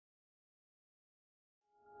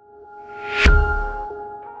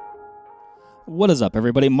What is up,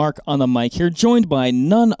 everybody? Mark on the mic here, joined by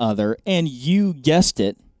none other, and you guessed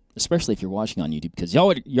it, especially if you're watching on YouTube, because you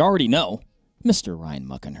already know, Mr. Ryan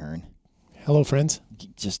Muckenhern. Hello, friends.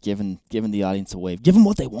 Just giving the audience a wave. Give them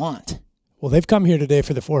what they want. Well, they've come here today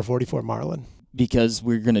for the 444 Marlin. Because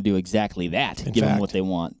we're going to do exactly that, give them what they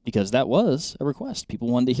want, because that was a request. People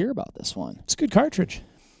wanted to hear about this one. It's a good cartridge.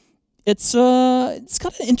 It's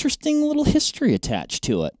got an interesting little history attached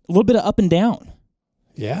to it. A little bit of up and down.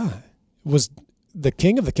 Yeah. It was the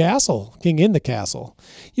king of the castle, king in the castle.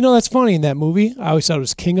 You know, that's funny in that movie. I always thought it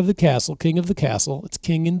was king of the castle, king of the castle. It's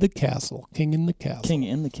king in the castle, king in the castle. King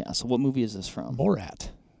in the castle. What movie is this from? Borat.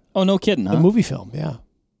 Oh, no kidding, huh? The movie film, yeah.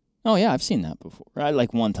 Oh, yeah, I've seen that before. Right,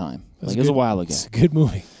 like one time. It was a while ago. It's a good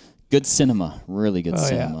movie. Good cinema. Really good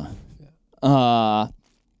cinema. Yeah.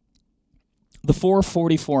 The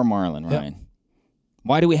 444 Marlin, Ryan. Yep.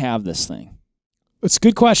 Why do we have this thing? It's a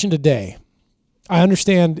good question today. I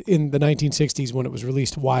understand in the 1960s when it was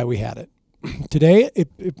released why we had it. Today,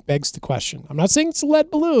 it begs the question. I'm not saying it's a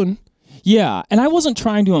lead balloon. Yeah, and I wasn't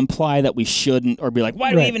trying to imply that we shouldn't or be like,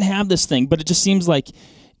 why do we even have this thing? But it just seems like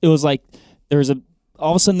it was like all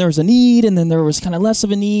of a sudden there was a need, and then there was kind of less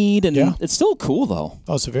of a need, and it's still cool, though.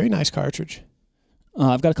 Oh, it's a very nice cartridge.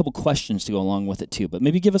 I've got a couple questions to go along with it, too, but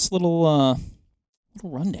maybe give us a little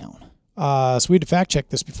rundown. So we had to fact-check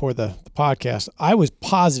this before the podcast. I was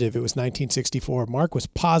positive it was 1964. Mark was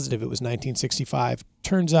positive it was 1965.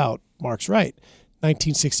 Turns out, Mark's right.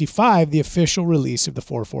 1965, the official release of the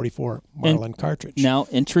 444 Marlin cartridge. Now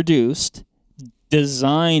introduced,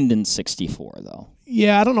 designed in 64, though.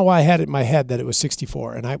 Yeah, I don't know why I had it in my head that it was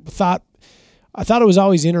 64, and I thought it was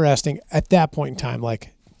always interesting at that point in time,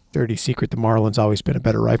 like, dirty secret, the Marlin's always been a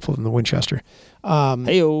better rifle than the Winchester.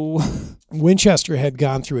 Hey-o. Winchester had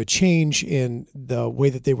gone through a change in the way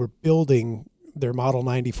that they were building their Model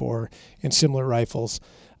 94 and similar rifles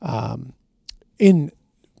in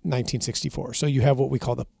 1964. So you have what we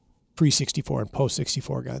call the pre-64 and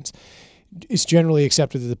post-64 guns. It's generally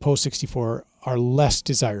accepted that the post-64 are less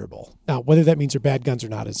desirable. Now, whether that means they're bad guns or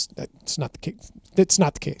not, it's not the case. It's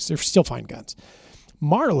not the case. They're still fine guns.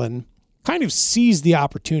 Marlin kind of seized the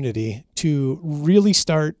opportunity to really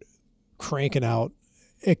start cranking out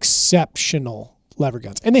exceptional lever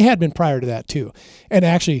guns. And they had been prior to that, too. And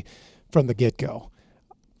actually, from the get-go,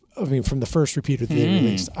 I mean, from the first repeater that they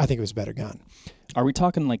released, I think it was a better gun. Are we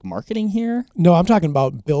talking like marketing here? No, I'm talking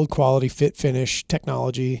about build quality, fit, finish,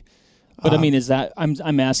 technology. But I mean, is that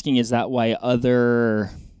I'm asking, is that why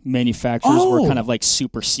other manufacturers were kind of like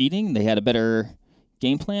superseding? They had a better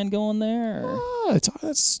game plan going there?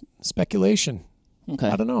 It's speculation. Okay.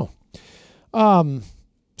 I don't know.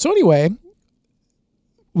 So anyway,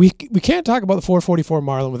 we can't talk about the 444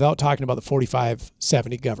 Marlin without talking about the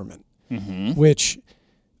 4570 government, which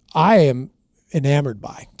I am enamored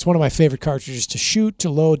by. It's one of my favorite cartridges to shoot, to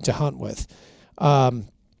load, to hunt with.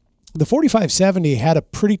 The 4570 had a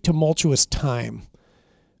pretty tumultuous time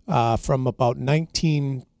from about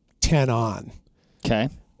 1910 on. Okay.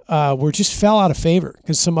 Where it just fell out of favor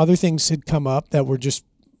because some other things had come up that were just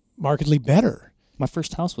markedly better. My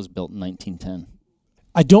first house was built in 1910.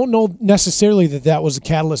 I don't know necessarily that was a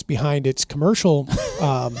catalyst behind its commercial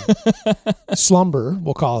slumber,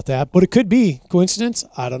 we'll call it that, but it could be. Coincidence?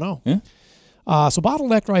 I don't know. Yeah. So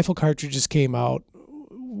bottleneck rifle cartridges came out.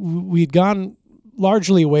 We'd gone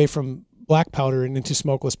largely away from black powder and into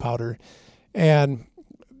smokeless powder, and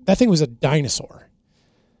that thing was a dinosaur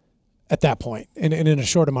at that point, and in a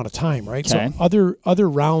short amount of time, right? Okay. So other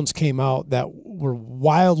rounds came out that were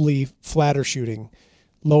wildly flatter shooting,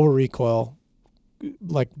 lower recoil,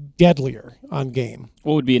 like deadlier on game.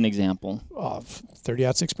 What would be an example? Of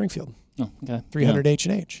 30-06 Springfield. Oh, okay. 300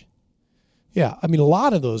 H&H. Yeah, I mean, a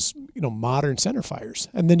lot of those, modern center fires.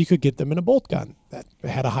 And then you could get them in a bolt gun that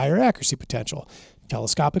had a higher accuracy potential.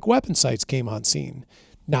 Telescopic weapon sights came on scene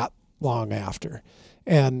not long after.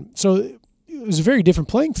 And so it was a very different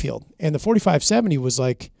playing field. And the 4570 was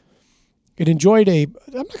like, it enjoyed I'm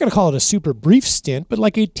not going to call it a super brief stint, but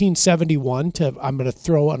like 1871 to, I'm going to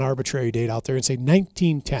throw an arbitrary date out there and say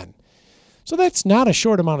 1910. So that's not a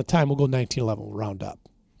short amount of time. We'll go 1911, we'll round up.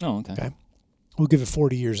 Oh, okay. We'll give it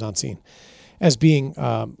 40 years on scene as being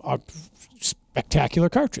a spectacular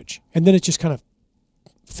cartridge. And then it just kind of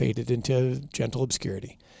faded into gentle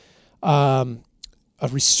obscurity. A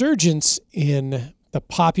resurgence in the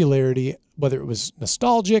popularity, whether it was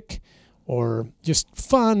nostalgic or just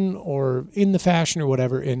fun or in the fashion or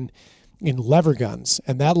whatever, in lever guns.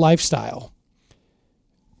 And that lifestyle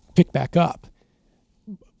picked back up.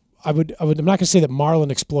 I'm not going to say that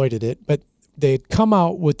Marlin exploited it, but they had come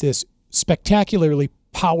out with this spectacularly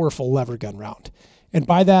powerful lever gun round. And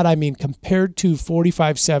by that, I mean, compared to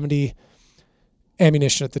 4570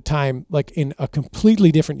 ammunition at the time, like in a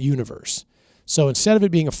completely different universe. So instead of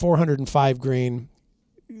it being a 405 grain,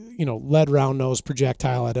 lead round nose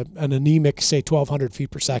projectile at an anemic, say 1,200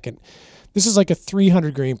 feet per second, this is like a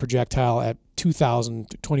 300 grain projectile at 2,000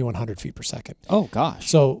 to 2,100 feet per second. Oh, gosh.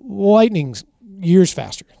 So lightning's years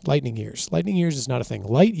faster. Lightning years. Lightning years is not a thing.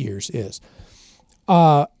 Light years is.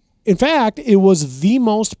 In fact, it was the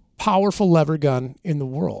most powerful lever gun in the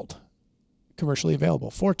world, commercially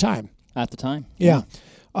available for a time. At the time. Yeah.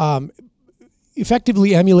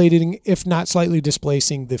 Effectively emulating, if not slightly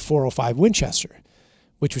displacing, the 405 Winchester,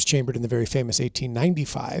 which was chambered in the very famous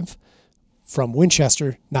 1895 from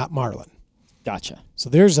Winchester, not Marlin. Gotcha. So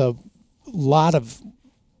there's a lot of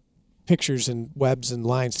pictures and webs and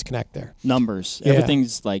lines to connect there. Numbers. Yeah.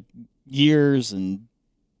 Everything's like years and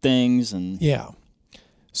things. And yeah.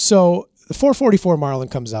 So the 444 Marlin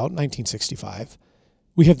comes out in 1965.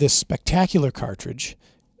 We have this spectacular cartridge.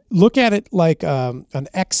 Look at it like an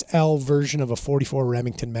XL version of a 44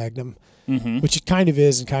 Remington Magnum, which it kind of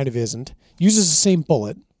is and kind of isn't. Uses the same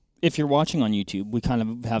bullet. If you're watching on YouTube, we kind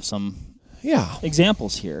of have some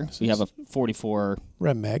examples here. So we have a 44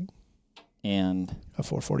 Rem Mag and a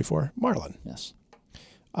 444 Marlin. Yes.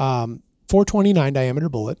 429 diameter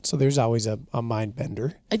bullet, so there's always a mind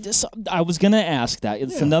bender. I was going to ask that.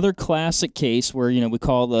 It's another classic case where, we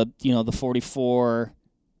call the 44,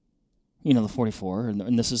 the 44,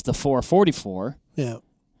 and this is the 444. Yeah.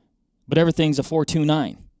 But everything's a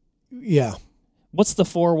 429. Yeah. What's the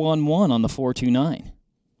 411 on the 429?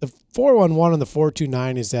 The 411 on the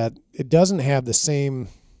 429 is that it doesn't have the same,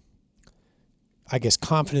 I guess,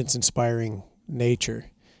 confidence-inspiring nature.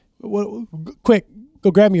 Quick,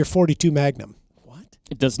 go grab me your 42 Magnum. What?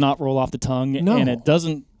 It does not roll off the tongue, no. And it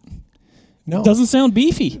doesn't sound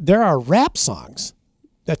beefy. There are rap songs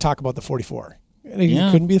that talk about the 44. And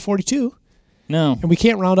it couldn't be the 42. No. And we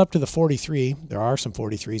can't round up to the 43. There are some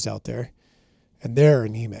 43s out there, and they're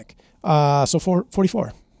anemic. So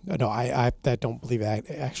 44. No, I don't believe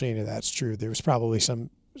actually any of that's true. There was probably some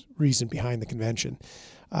reason behind the convention.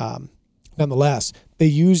 Nonetheless, they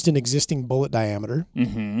used an existing bullet diameter,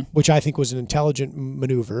 which I think was an intelligent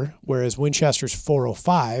maneuver, whereas Winchester's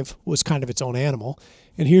 405 was kind of its own animal.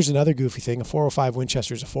 And here's another goofy thing. A 405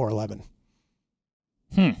 Winchester is a 411.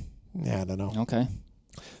 Yeah, I don't know. Okay.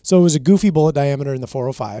 So it was a goofy bullet diameter in the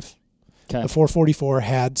 405. Okay. The 444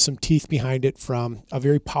 had some teeth behind it from a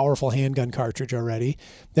very powerful handgun cartridge already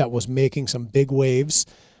that was making some big waves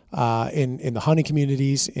in the hunting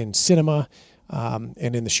communities, in cinema,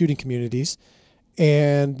 and in the shooting communities.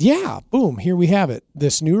 And boom, here we have it.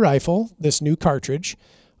 This new rifle, this new cartridge,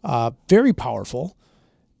 very powerful,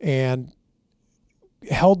 and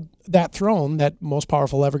held that throne, that most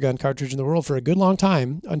powerful lever gun cartridge in the world, for a good long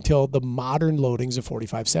time until the modern loadings of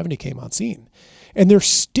 4570 came on scene. And they're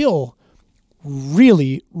still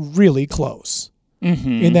really, really close.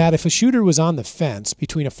 In that if a shooter was on the fence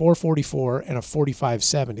between a 444 and a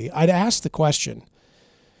 4570, I'd ask the question,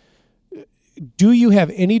 do you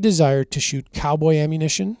have any desire to shoot cowboy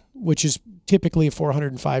ammunition, which is typically a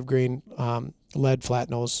 405 grain lead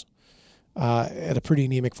flat nose at a pretty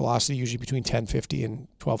anemic velocity, usually between 1050 and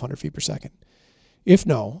 1200 feet per second? If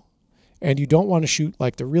no, and you don't want to shoot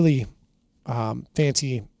like the really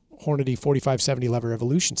fancy Hornady 4570 lever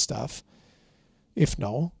evolution stuff, if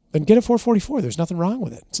no, then get a 444. There's nothing wrong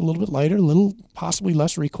with it. It's a little bit lighter, a little possibly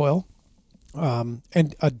less recoil,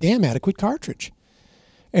 and a damn adequate cartridge.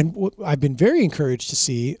 And I've been very encouraged to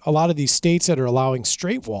see a lot of these states that are allowing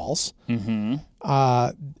straight walls, giving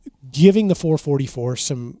the 444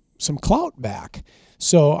 some clout back.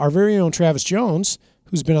 So our very own Travis Jones,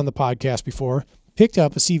 who's been on the podcast before, picked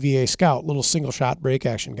up a CVA Scout, little single shot break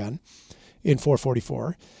action gun in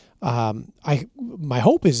 444. My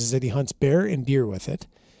hope is that he hunts bear and deer with it.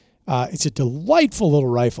 It's a delightful little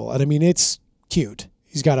rifle, and I mean, it's cute.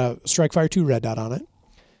 He's got a Strike Fire 2 red dot on it.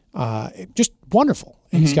 Just wonderful.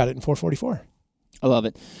 And he's got it in 444. I love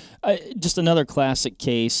it. Just another classic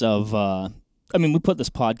case of, we put this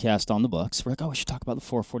podcast on the books. We're like, we should talk about the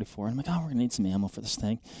 444. And I'm like, we're going to need some ammo for this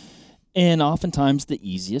thing. And oftentimes the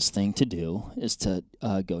easiest thing to do is to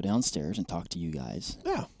go downstairs and talk to you guys.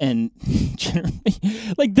 Yeah. And generally,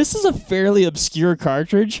 like, this is a fairly obscure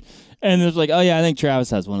cartridge. And it's like, I think Travis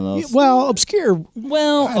has one of those. Well, obscure.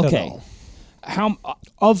 Well, okay.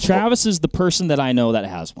 Travis is the person that I know that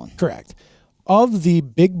has one. Correct. Of the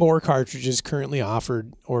big bore cartridges currently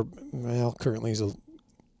offered, currently is a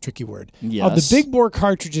tricky word. Yes. Of the big bore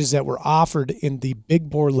cartridges that were offered in the big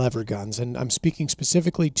bore lever guns, and I'm speaking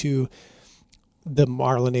specifically to the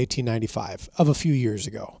Marlin 1895 of a few years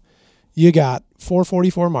ago, you got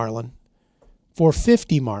 444 Marlin,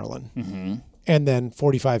 450 Marlin, and then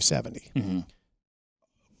 4570.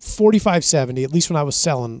 4570, at least when I was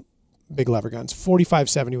selling big lever guns,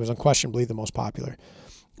 4570 was unquestionably the most popular.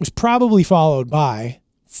 It was probably followed by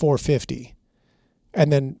 450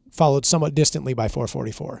 and then followed somewhat distantly by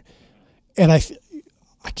 444. And I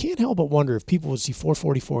can't help but wonder if people would see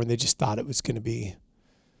 444 and they just thought it was going to be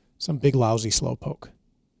some big lousy slowpoke.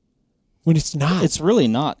 When it's not. It's really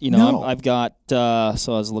not. You know, No. I've got, so I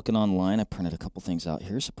was looking online. I printed a couple things out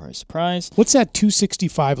here. Surprise, surprise. What's that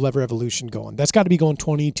 265 lever evolution going? That's got to be going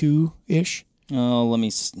 22-ish. Oh, let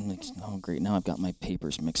me, oh, great. Now I've got my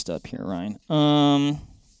papers mixed up here, Ryan.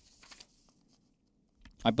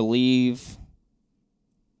 I believe.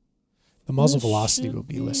 The muzzle velocity will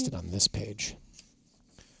be listed on this page.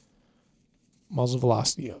 Muzzle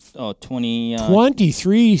velocity of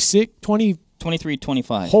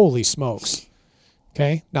 23.25. Holy smokes.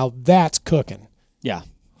 Okay, now that's cooking. Yeah.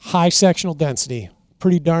 High sectional density.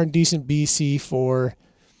 Pretty darn decent BC for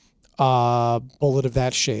a bullet of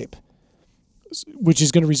that shape, which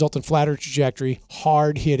is going to result in flatter trajectory,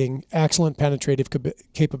 hard hitting, excellent penetrative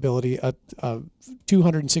capability. A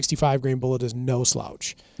 265 grain bullet is no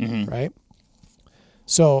slouch, right?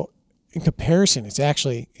 So in comparison, it's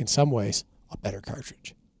actually, in some ways, a better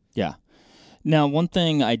cartridge. Yeah. Now, one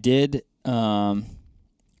thing I did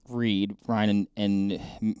read, Ryan, and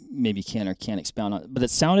maybe can or can't expound on it, but it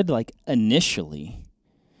sounded like initially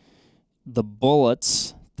the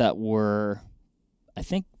bullets that were, I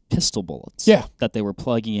think, pistol bullets that they were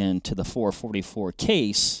plugging into the 444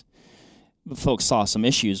 case, folks saw some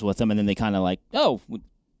issues with them, and then they kind of like,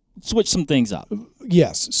 switch some things up.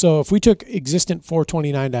 Yes. So if we took existent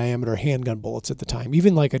 429 diameter handgun bullets at the time,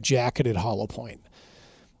 even like a jacketed hollow point,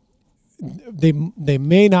 they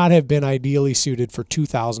may not have been ideally suited for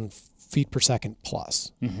 2,000 feet per second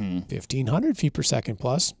plus. 1,500 feet per second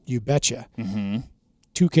plus, you betcha.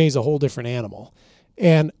 2K is a whole different animal.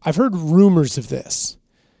 And I've heard rumors of this.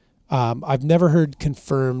 I've never heard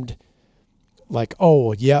confirmed like,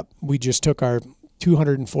 oh, yep, we just took our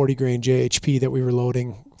 240 grain JHP that we were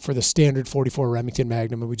loading for the standard 44 Remington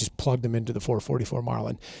Magnum and we just plugged them into the 444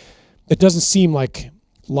 Marlin. It doesn't seem like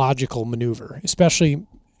logical maneuver, especially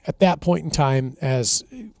at that point in time as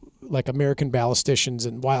like American ballisticians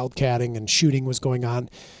and wildcatting and shooting was going on.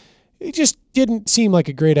 It just didn't seem like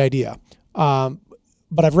a great idea.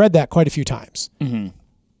 But I've read that quite a few times. I'm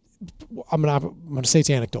gonna say it's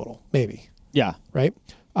anecdotal, maybe. Yeah. Right?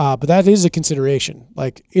 But that is a consideration.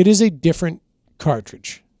 Like, it is a different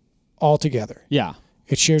cartridge altogether. Yeah.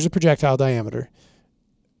 It shares a projectile diameter.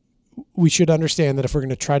 We should understand that if we're going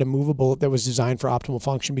to try to move a bullet that was designed for optimal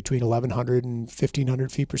function between 1,100 and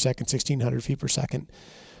 1,500 feet per second, 1,600 feet per second,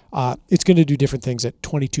 it's going to do different things at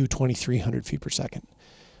 2,300 feet per second.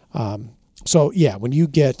 So, yeah, when you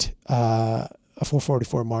get a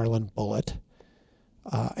 444 Marlin bullet,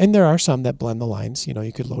 and there are some that blend the lines. You know,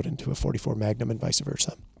 you could load into a 44 Magnum and vice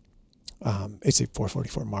versa. It's a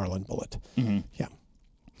 444 Marlin bullet. Yeah.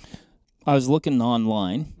 I was looking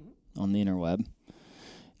online on the interweb,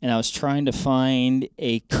 and I was trying to find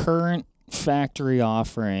a current factory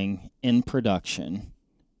offering in production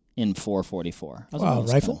in 444. Wow,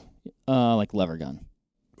 rifle? Like lever gun.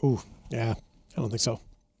 Ooh, yeah. I don't think so.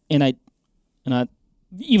 And I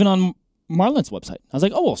even on Marlin's website, I was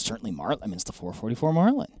like, oh, well, certainly Marlin. I mean, it's the 444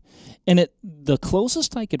 Marlin. And the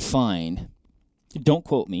closest I could find, don't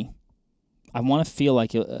quote me, I want to feel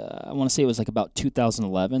like, I want to say it was like about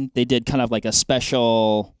 2011. They did kind of like a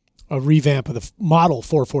special... A revamp of the model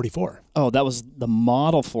 444. Oh, that was the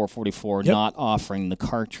model 444, not offering the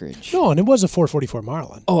cartridge. No, and it was a 444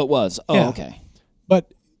 Marlin. Oh, it was? Oh, yeah. Okay.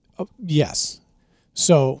 But, yes.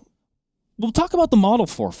 So... We'll talk about the model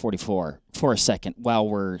 444 for a second while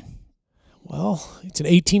we're... Well, it's an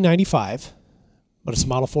 1895, but it's a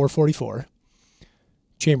model 444,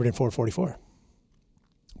 chambered in 444.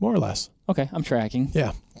 More or less. Okay, I'm tracking.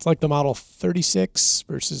 Yeah. It's like the model 36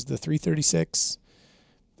 versus the 336.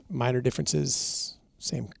 Minor differences,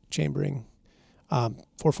 same chambering.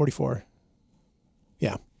 444.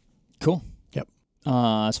 Yeah. Cool. Yep.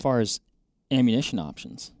 As far as ammunition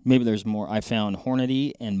options, maybe there's more. I found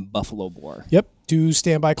Hornady and Buffalo Bore. Yep. Two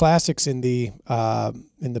standby classics in the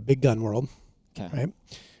big gun world. Okay. Right.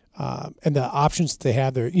 And the options that they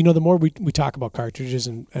have there, you know, the more we talk about cartridges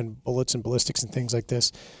and bullets and ballistics and things like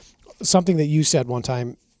this, something that you said one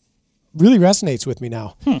time really resonates with me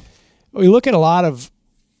now. We look at a lot of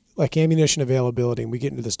like ammunition availability and we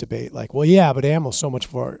get into this debate like, well, yeah, but ammo's so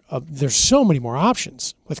much more, there's so many more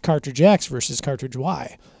options with cartridge X versus cartridge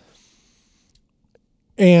Y.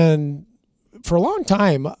 And for a long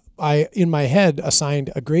time, I, in my head,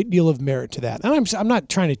 assigned a great deal of merit to that. And I'm not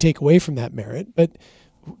trying to take away from that merit, but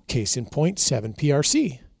case in point, 7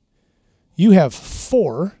 PRC. you have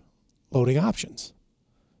 4 loading options.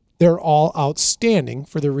 They're all outstanding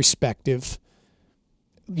for their respective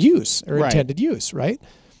use or intended use, right?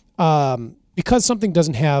 Because something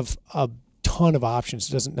doesn't have a ton of options,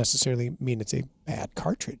 it doesn't necessarily mean it's a bad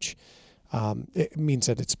cartridge. It means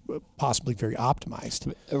that it's possibly very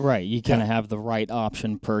optimized. Right. You kind of have the right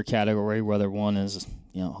option per category, whether one is,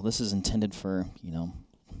 this is intended for,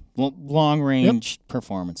 long range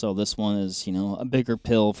performance. Oh, this one is, a bigger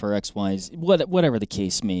pill for X, Y, Z, whatever the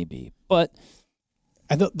case may be. But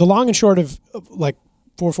the long and short of like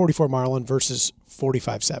 444 Marlin versus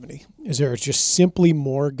 4570 is there just simply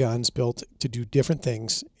more guns built to do different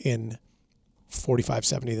things in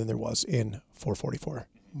 4570 than there was in 444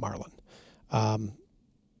 Marlin.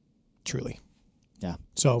 Truly. Yeah.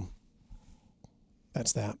 So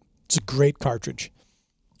that's that. It's a great cartridge.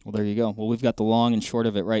 Well, there you go. Well, we've got the long and short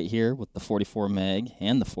of it right here with the 44 meg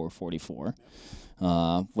and the 444,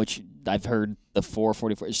 which I've heard the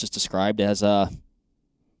 444 is just described as a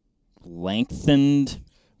lengthened.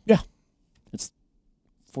 Yeah. It's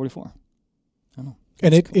 44. I don't know.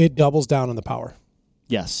 And it doubles down on the power.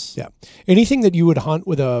 Yes. Yeah. Anything that you would hunt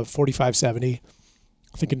with a 4570,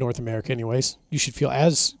 I think in North America anyways, you should feel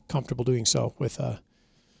as comfortable doing so with a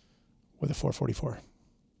 444.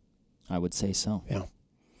 I would say so. Yeah.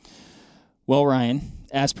 Well, Ryan,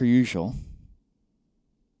 as per usual,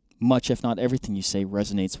 much if not everything you say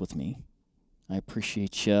resonates with me. I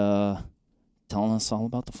appreciate you telling us all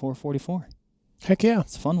about the 444. Heck yeah.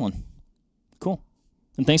 It's a fun one. Cool.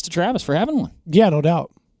 And thanks to Travis for having one. Yeah, no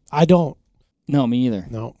doubt. I don't. No, me either.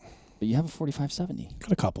 No. But you have a 4570.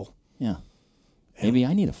 Got a couple. Yeah. Maybe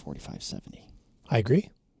I need a 4570. I agree.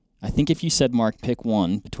 I think if you said, Mark, pick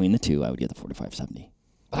one between the two, I would get the 4570.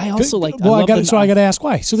 But I also like. Well, I got to ask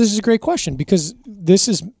why. So this is a great question because this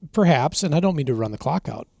is perhaps, and I don't mean to run the clock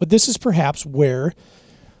out, but this is perhaps where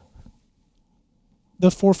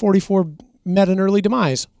the 444 met an early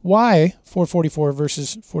demise. Why 444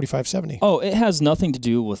 versus 4570? Oh, it has nothing to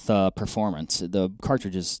do with performance. The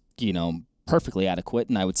cartridge is, perfectly adequate,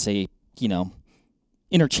 and I would say,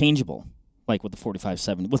 interchangeable, like with the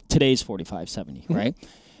 4570, with today's 4570, right?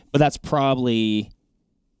 But that's probably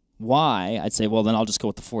why I'd say, well, then I'll just go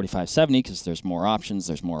with the 4570 because there's more options,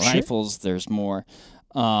 there's more rifles, there's more.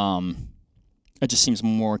 It just seems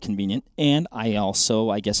more convenient. And I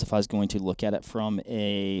guess if I was going to look at it from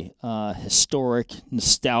a historic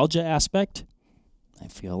nostalgia aspect, I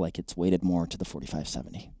feel like it's weighted more to the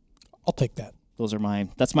 4570. I'll take that.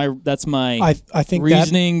 That's my I think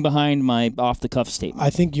reasoning behind my off the cuff statement. I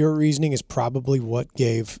think your reasoning is probably what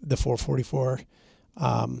gave the 444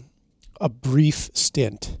 a brief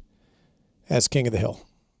stint as King of the Hill.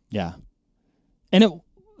 Yeah. And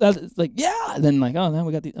then now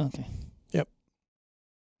we got the okay. Yep.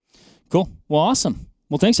 Cool. Well, awesome.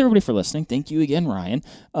 Well, thanks everybody for listening. Thank you again, Ryan.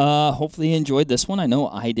 Hopefully you enjoyed this one. I know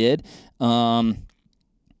I did.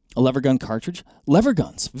 A lever gun cartridge. Lever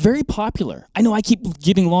guns, very popular. I know I keep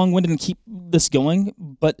getting long-winded and keep this going,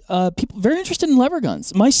 but people very interested in lever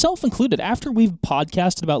guns, myself included. After we've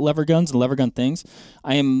podcasted about lever guns and lever gun things,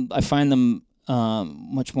 I find them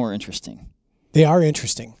much more interesting. They are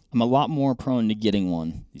interesting. I'm a lot more prone to getting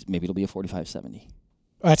one. Maybe it'll be a 4570.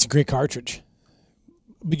 That's a great cartridge.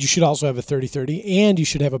 But you should also have a 30-30, and you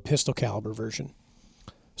should have a pistol caliber version.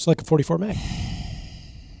 So like a 44 mag.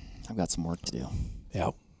 I've got some work to do. Yeah.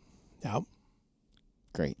 Yep.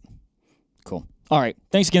 Great. Cool. All right.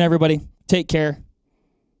 Thanks again, everybody. Take care.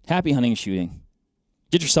 Happy hunting and shooting.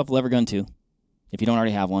 Get yourself a lever gun, too. If you don't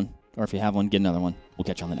already have one, or if you have one, get another one. We'll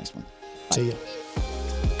catch you on the next one. Bye. See ya.